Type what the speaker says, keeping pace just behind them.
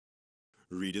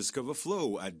Rediscover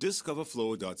Flow at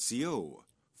discoverflow.co.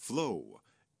 Flow,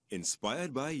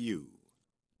 inspired by you.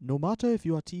 No matter if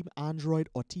you are Team Android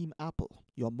or Team Apple,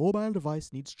 your mobile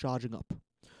device needs charging up.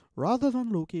 Rather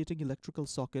than locating electrical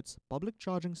sockets, public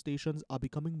charging stations are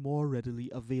becoming more readily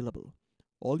available.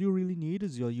 All you really need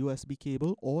is your USB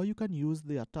cable, or you can use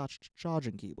the attached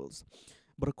charging cables.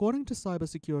 But according to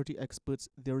cybersecurity experts,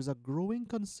 there is a growing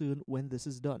concern when this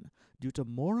is done, due to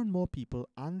more and more people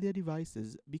and their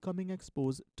devices becoming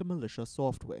exposed to malicious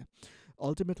software,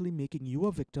 ultimately making you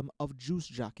a victim of juice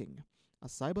jacking, a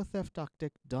cyber theft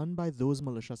tactic done by those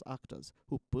malicious actors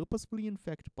who purposefully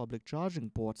infect public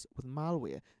charging ports with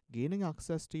malware, gaining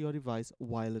access to your device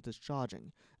while it is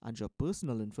charging, and your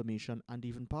personal information and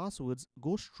even passwords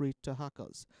go straight to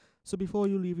hackers. So before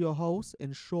you leave your house,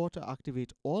 ensure to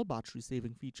activate all battery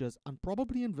saving features and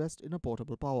probably invest in a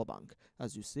portable power bank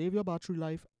as you save your battery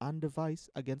life and device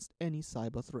against any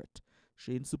cyber threat.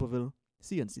 Shane Superville,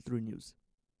 CNC3 News.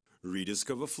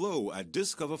 Rediscover Flow at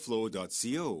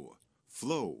discoverflow.co.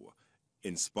 Flow,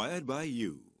 inspired by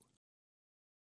you.